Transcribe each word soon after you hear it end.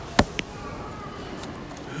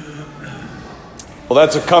Well,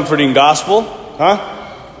 that's a comforting gospel,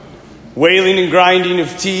 huh? Wailing and grinding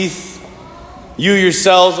of teeth. You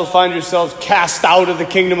yourselves will find yourselves cast out of the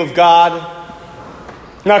kingdom of God.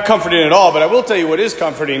 Not comforting at all, but I will tell you what is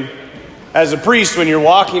comforting. As a priest, when you're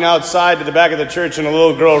walking outside to the back of the church and a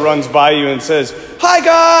little girl runs by you and says, "Hi,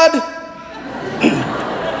 God!"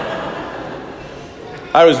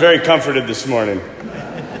 I was very comforted this morning.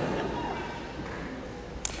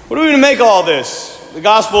 What are we going to make of all this? The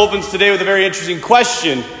gospel opens today with a very interesting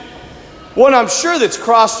question. One I'm sure that's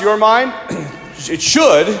crossed your mind. It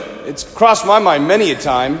should. It's crossed my mind many a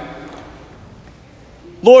time.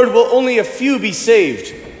 Lord, will only a few be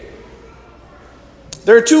saved?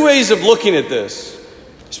 There are two ways of looking at this,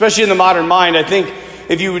 especially in the modern mind. I think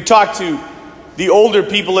if you would talk to the older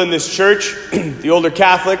people in this church, the older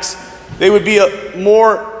Catholics, they would be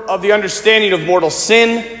more of the understanding of mortal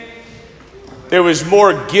sin. There was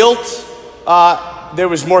more guilt. There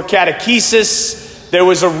was more catechesis. There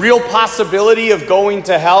was a real possibility of going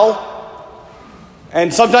to hell.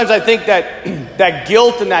 And sometimes I think that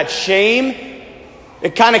guilt and that shame,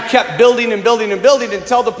 it kind of kept building and building and building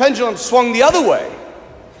until the pendulum swung the other way.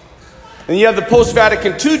 And you have the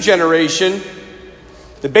post-Vatican II generation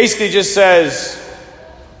that basically just says,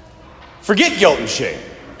 forget guilt and shame.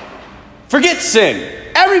 Forget sin.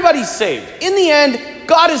 Everybody's saved. In the end,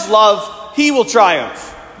 God is love. He will triumph.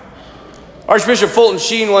 Archbishop Fulton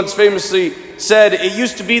Sheen once famously said, it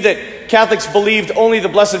used to be that Catholics believed only the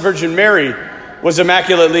Blessed Virgin Mary was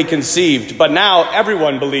immaculately conceived, but now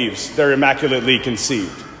everyone believes they're immaculately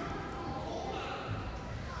conceived.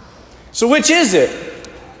 So which is it?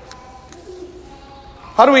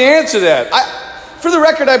 How do we answer that? For the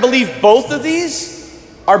record, I believe both of these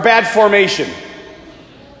are bad formation.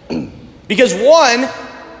 Because one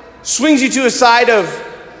swings you to a side of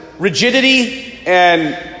rigidity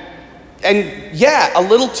and yeah, a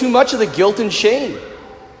little too much of the guilt and shame.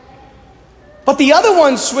 But the other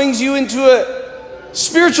one swings you into a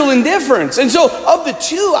spiritual indifference. And so of the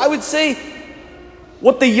two, I would say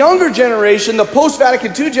what the younger generation, the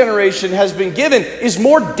post-Vatican II generation has been given is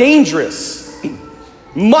more dangerous.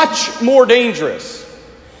 Much more dangerous.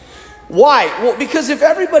 Why? Well, because if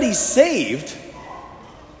everybody's saved,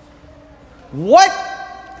 why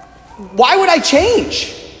would I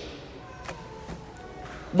change?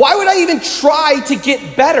 Why would I even try to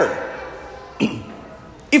get better?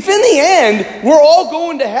 If in the end, we're all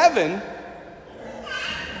going to heaven,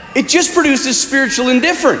 it just produces spiritual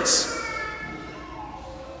indifference.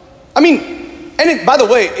 I mean, by the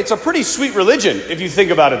way, it's a pretty sweet religion if you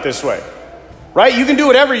think about it this way. Right? You can do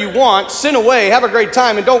whatever you want, sin away, have a great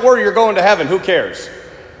time, and don't worry, you're going to heaven. Who cares?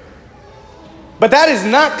 But that is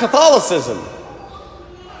not Catholicism.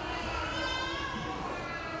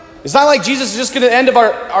 It's not like Jesus is just going to, end of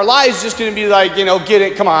our lives, just going to be like, get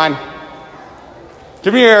it, come on.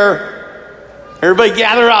 Come here. Everybody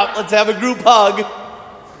gather up. Let's have a group hug.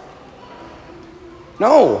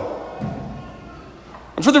 No.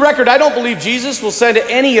 And for the record, I don't believe Jesus will send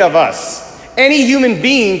any of us, any human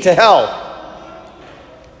being, to hell.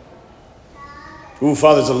 Ooh,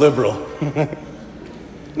 Father's a liberal.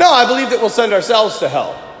 No, I believe that we'll send ourselves to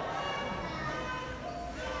hell.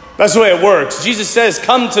 That's the way it works. Jesus says,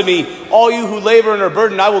 come to me, all you who labor and are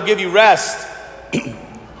burdened, I will give you rest.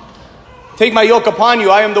 Take my yoke upon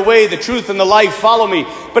you. I am the way, the truth, and the life. Follow me.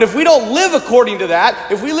 But if we don't live according to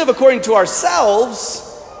that, if we live according to ourselves,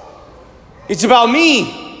 it's about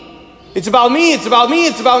me. It's about me. It's about me.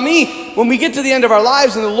 It's about me. When we get to the end of our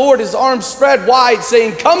lives and the Lord, his arms spread wide,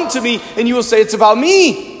 saying, come to me, and you will say, it's about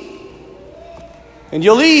me. And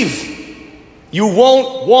you'll leave. You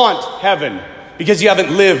won't want heaven because you haven't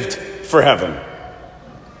lived for heaven.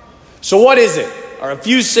 So what is it? Are a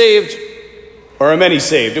few saved or are many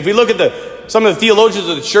saved? If we look at some of the theologians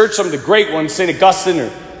of the church, some of the great ones, St. Augustine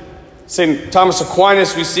or St. Thomas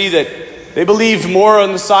Aquinas, we see that they believed more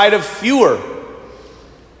on the side of fewer.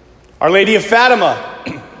 Our Lady of Fatima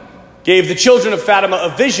gave the children of Fatima a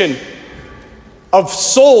vision of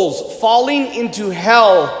souls falling into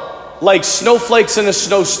hell like snowflakes in a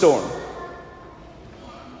snowstorm.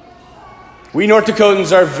 We North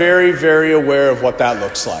Dakotans are very, very aware of what that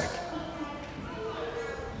looks like.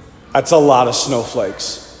 That's a lot of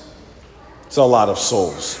snowflakes. It's a lot of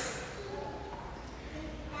souls.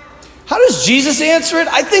 How does Jesus answer it?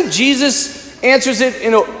 I think Jesus answers it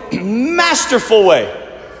in a masterful way.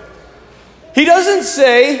 He doesn't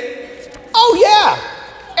say, oh yeah,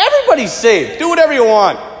 everybody's saved. Do whatever you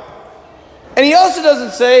want. And he also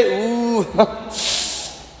doesn't say, ooh,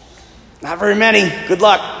 not very many. Good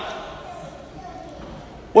luck.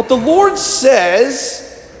 What the Lord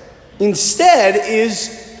says instead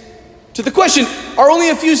is, to the question, are only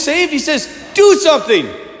a few saved? He says, do something.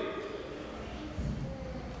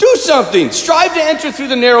 Do something. Strive to enter through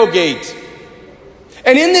the narrow gate.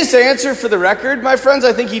 And in this answer, for the record, my friends,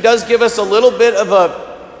 I think he does give us a little bit of a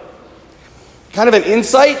kind of an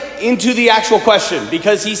insight into the actual question,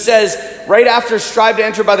 because he says right after strive to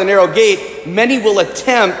enter by the narrow gate, many will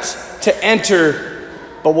attempt to enter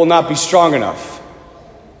but will not be strong enough.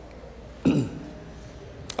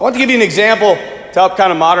 I want to give you an example to help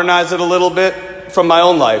kind of modernize it a little bit from my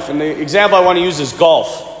own life. And the example I want to use is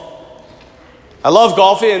golf. I love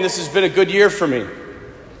golfing, and this has been a good year for me.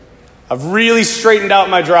 I've really straightened out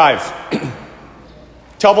my drive. A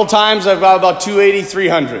couple times I've got about 280,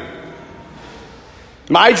 300.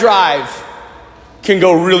 My drive can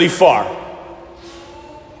go really far.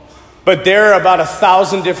 But there are about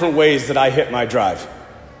 1,000 different ways that I hit my drive.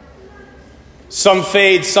 Some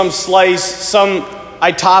fade, some slice, some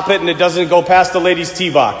I top it and it doesn't go past the ladies'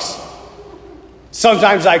 tee box.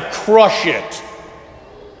 Sometimes I crush it.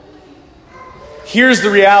 Here's the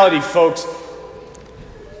reality, folks.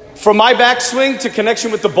 From my backswing to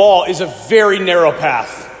connection with the ball is a very narrow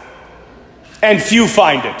path. And few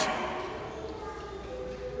find it.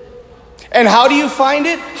 And how do you find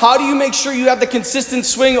it? How do you make sure you have the consistent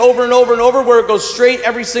swing over and over and over where it goes straight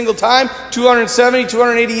every single time, 270,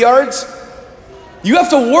 280 yards? You have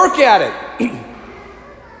to work at it.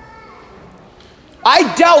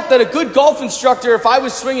 I doubt that a good golf instructor, if I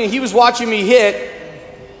was swinging and he was watching me hit,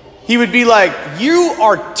 he would be like, you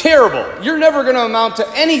are terrible. You're never going to amount to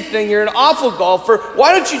anything. You're an awful golfer.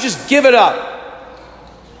 Why don't you just give it up?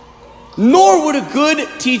 Nor would a good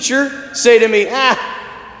teacher say to me,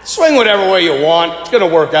 swing whatever way you want. It's going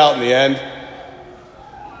to work out in the end.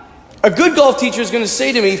 A good golf teacher is going to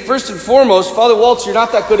say to me, first and foremost, Father Waltz, you're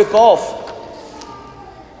not that good at golf.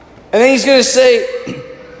 And then he's going to say,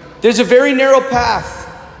 there's a very narrow path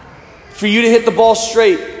for you to hit the ball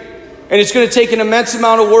straight. And it's going to take an immense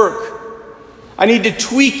amount of work. I need to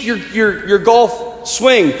tweak your golf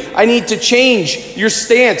swing. I need to change your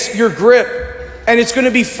stance, your grip. And it's going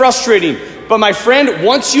to be frustrating. But my friend,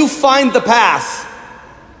 once you find the path,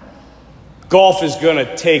 golf is going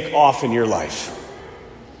to take off in your life.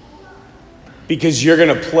 Because you're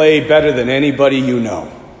going to play better than anybody you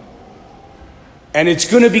know. And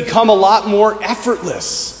it's going to become a lot more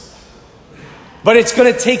effortless. But it's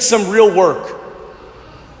going to take some real work.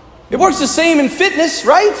 It works the same in fitness,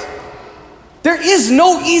 right? There is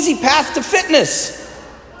no easy path to fitness.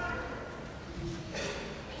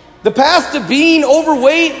 The path to being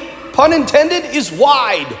overweight, pun intended, is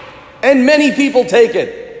wide. And many people take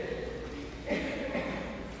it.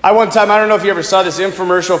 One time, I don't know if you ever saw this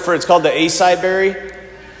infomercial for, it's called the acai berry.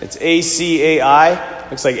 It's ACAI.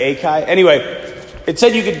 Looks like acai. Anyway, it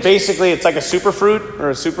said you could basically, it's like a superfruit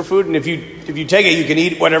or a superfood, and if you take it, you can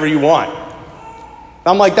eat whatever you want.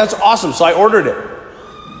 I'm like, that's awesome. So I ordered it.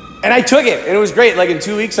 And I took it, and it was great. Like in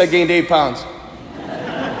 2 weeks, I gained 8 pounds.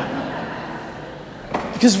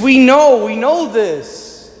 Because we know this.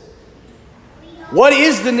 What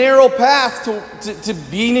is the narrow path to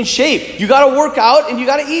being in shape? You got to work out and you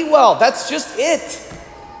got to eat well. That's just it.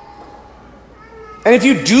 And if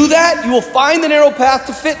you do that, you will find the narrow path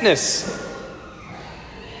to fitness.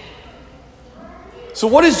 So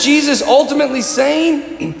what is Jesus ultimately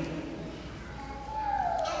saying?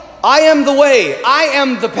 I am the way. I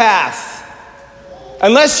am the path.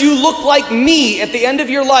 Unless you look like me at the end of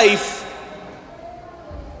your life,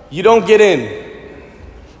 you don't get in.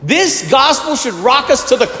 This gospel should rock us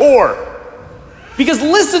to the core. Because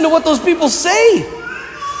listen to what those people say.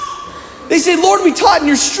 They say, Lord, we taught in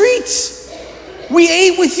your streets. We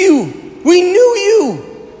ate with you. We knew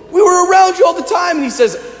you. We were around you all the time. And he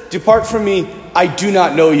says, depart from me. I do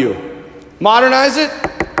not know you. Modernize it.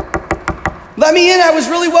 Let me in. I was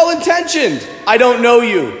really well intentioned. I don't know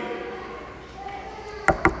you.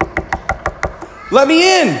 Let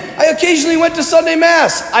me in. I occasionally went to Sunday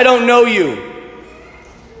Mass. I don't know you.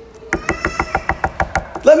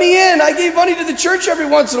 Let me in. I gave money to the church every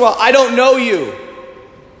once in a while. I don't know you.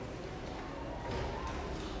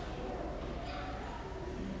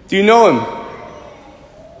 Do you know him?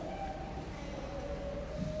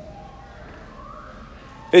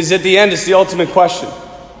 Is at the end, it's the ultimate question.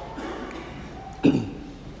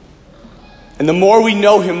 And the more we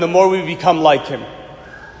know him, the more we become like him.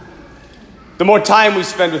 The more time we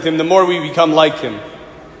spend with him, the more we become like him.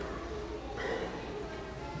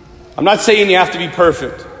 I'm not saying you have to be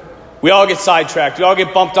perfect. We all get sidetracked. We all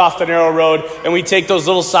get bumped off the narrow road, and we take those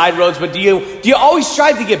little side roads. But do you always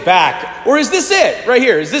strive to get back? Or is this it? Right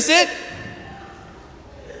here. Is this it?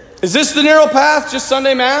 Is this the narrow path? Just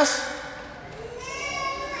Sunday Mass?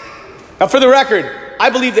 Now, for the record, I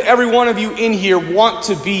believe that every one of you in here want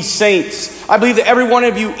to be saints. I believe that every one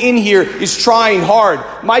of you in here is trying hard.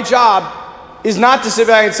 My job is not to sit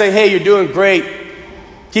back and say, hey, you're doing great.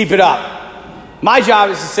 Keep it up. My job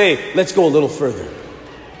is to say, let's go a little further.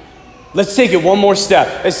 Let's take it one more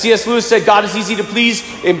step. As C.S. Lewis said, God is easy to please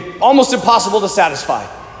and almost impossible to satisfy.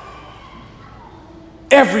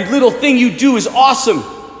 Every little thing you do is awesome.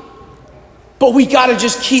 But we got to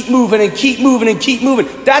just keep moving and keep moving and keep moving.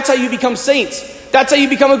 That's how you become saints. That's how you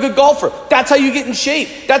become a good golfer. That's how you get in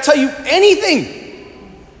shape. That's how you,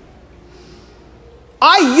 anything.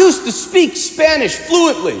 I used to speak Spanish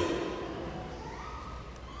fluently.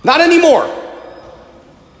 Not anymore.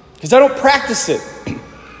 Because I don't practice it.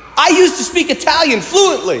 I used to speak Italian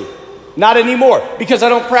fluently. Not anymore. Because I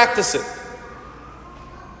don't practice it.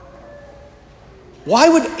 Why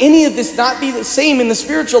would any of this not be the same in the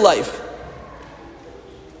spiritual life?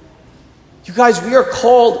 You guys, we are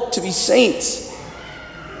called to be saints.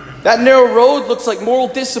 That narrow road looks like moral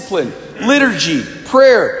discipline, liturgy,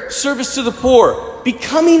 prayer, service to the poor,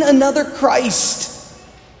 becoming another Christ.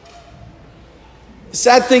 The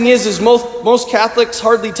sad thing is most Catholics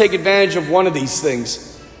hardly take advantage of one of these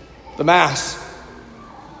things, the Mass.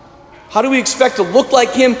 How do we expect to look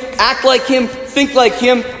like him, act like him, think like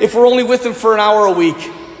him if we're only with him for an hour a week?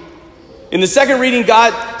 In the second reading,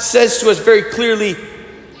 God says to us very clearly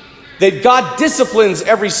that God disciplines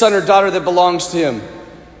every son or daughter that belongs to him,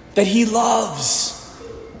 that he loves.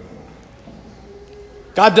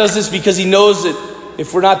 God does this because he knows that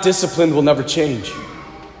if we're not disciplined, we'll never change.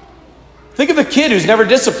 Think of a kid who's never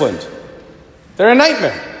disciplined. They're a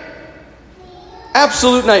nightmare.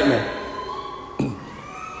 Absolute nightmare.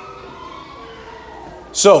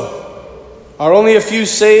 So, are only a few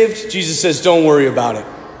saved? Jesus says, don't worry about it.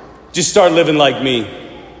 Just start living like me.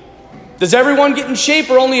 Does everyone get in shape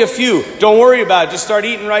or only a few? Don't worry about it. Just start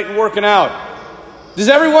eating right and working out. Does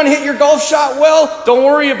everyone hit your golf shot well? Don't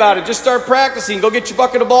worry about it. Just start practicing. Go get your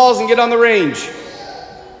bucket of balls and get on the range.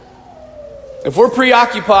 If we're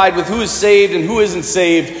preoccupied with who is saved and who isn't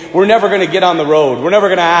saved, we're never going to get on the road. We're never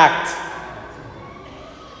going to act.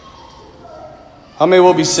 How many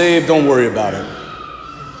will be saved? Don't worry about it.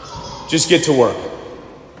 Just get to work.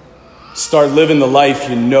 Start living the life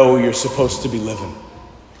you know you're supposed to be living.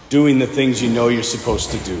 Doing the things you know you're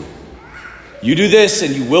supposed to do. You do this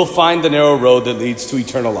and you will find the narrow road that leads to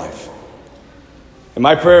eternal life. And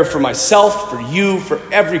my prayer for myself, for you, for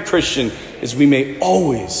every Christian is we may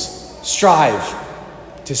always strive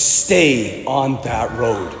to stay on that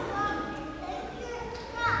road.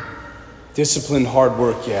 Discipline, hard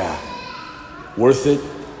work, yeah. Worth it?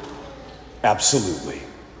 Absolutely.